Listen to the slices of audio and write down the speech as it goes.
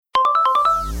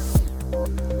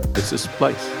This is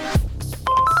Splice.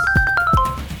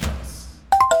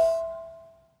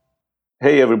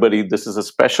 Hey, everybody. This is a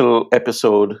special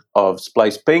episode of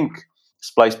Splice Pink.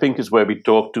 Splice Pink is where we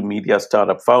talk to media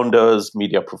startup founders,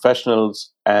 media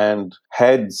professionals, and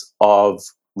heads of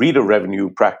reader revenue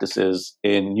practices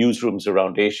in newsrooms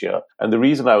around Asia. And the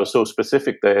reason I was so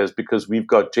specific there is because we've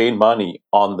got Jane Marnie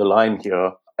on the line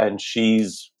here, and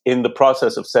she's in the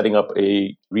process of setting up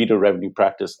a reader revenue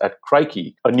practice at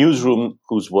Crikey, a newsroom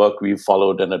whose work we've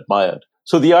followed and admired.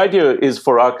 So the idea is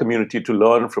for our community to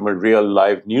learn from a real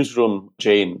live newsroom,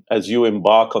 Jane, as you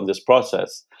embark on this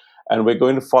process. And we're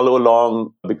going to follow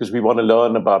along because we want to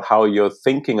learn about how you're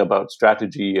thinking about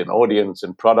strategy and audience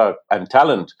and product and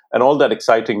talent and all that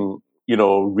exciting,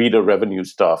 reader revenue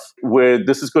stuff. Where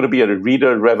this is going to be a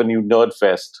reader revenue nerd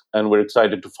fest, and we're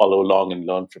excited to follow along and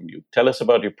learn from you. Tell us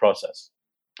about your process.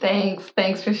 Thanks,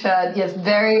 Rashad. Yes,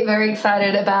 very, very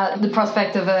excited about the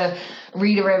prospect of a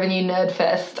reader revenue nerd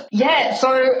fest. Yeah,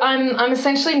 so I'm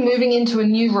essentially moving into a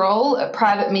new role at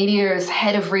Private Media as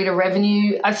head of reader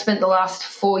revenue. I've spent the last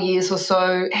 4 years or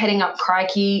so heading up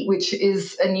Crikey, which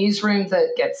is a newsroom that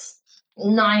gets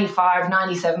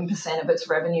 97% of its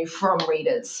revenue from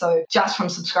readers, so just from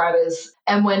subscribers.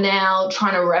 And we're now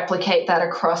trying to replicate that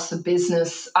across the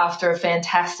business after a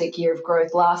fantastic year of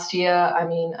growth last year. I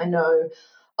mean, I know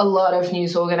a lot of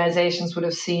news organizations would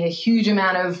have seen a huge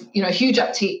amount of, huge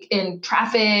uptick in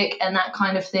traffic and that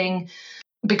kind of thing.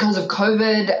 Because of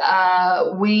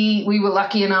COVID, we were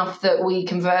lucky enough that we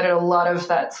converted a lot of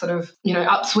that sort of,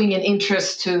 upswing in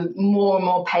interest to more and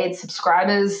more paid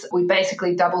subscribers. We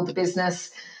basically doubled the business.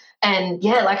 And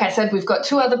yeah, like I said, we've got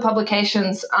 2 other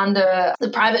publications under the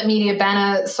Private Media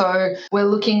banner. So we're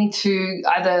looking to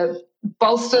either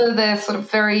bolster their sort of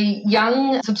very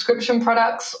young subscription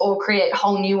products or create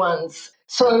whole new ones.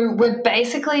 So we're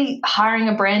basically hiring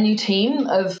a brand new team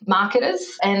of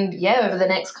marketers. And yeah, over the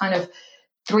next kind of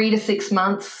 3 to 6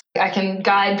 months, I can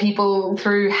guide people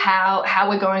through how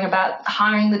we're going about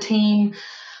hiring the team,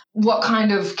 what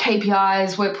kind of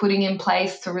KPIs we're putting in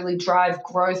place to really drive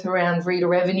growth around reader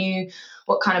revenue,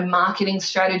 what kind of marketing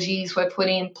strategies we're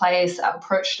putting in place, our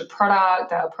approach to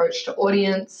product, our approach to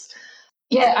audience.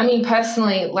 Yeah, I mean,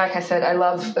 personally, like I said, I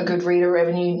love a good reader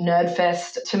revenue nerd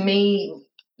fest. To me,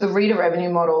 the reader revenue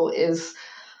model is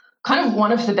kind of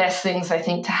one of the best things, I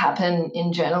think, to happen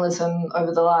in journalism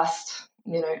over the last,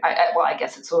 I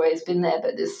guess it's always been there,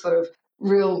 but this sort of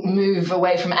real move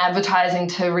away from advertising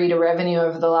to reader revenue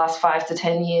over the last 5 to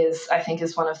 10 years, I think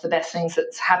is one of the best things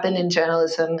that's happened in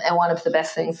journalism and one of the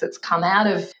best things that's come out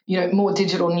of, more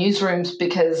digital newsrooms,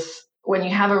 because when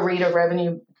you have a reader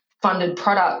revenue funded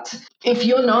product, if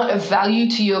you're not of value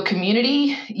to your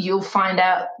community, you'll find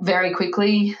out very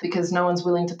quickly because no one's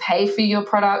willing to pay for your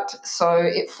product. So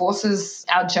it forces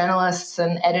our journalists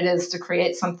and editors to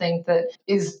create something that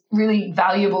is really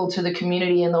valuable to the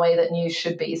community in the way that news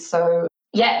should be. So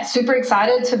yeah, super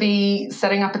excited to be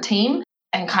setting up a team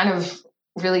and kind of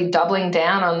really doubling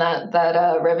down on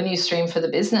that revenue stream for the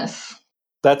business.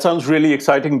 That sounds really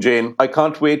exciting, Jane. I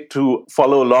can't wait to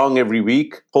follow along every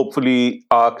week. Hopefully,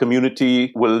 our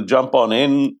community will jump on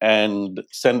in and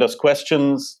send us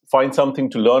questions, find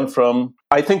something to learn from.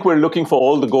 I think we're looking for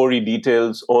all the gory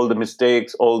details, all the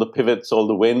mistakes, all the pivots, all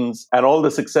the wins, and all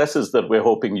the successes that we're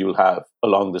hoping you'll have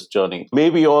along this journey.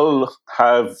 Maybe all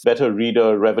have better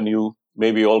reader revenue.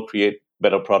 Maybe all create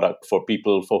better product for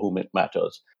people for whom it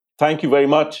matters. Thank you very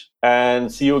much,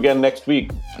 and see you again next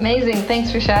week. Amazing.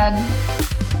 Thanks, Rashad.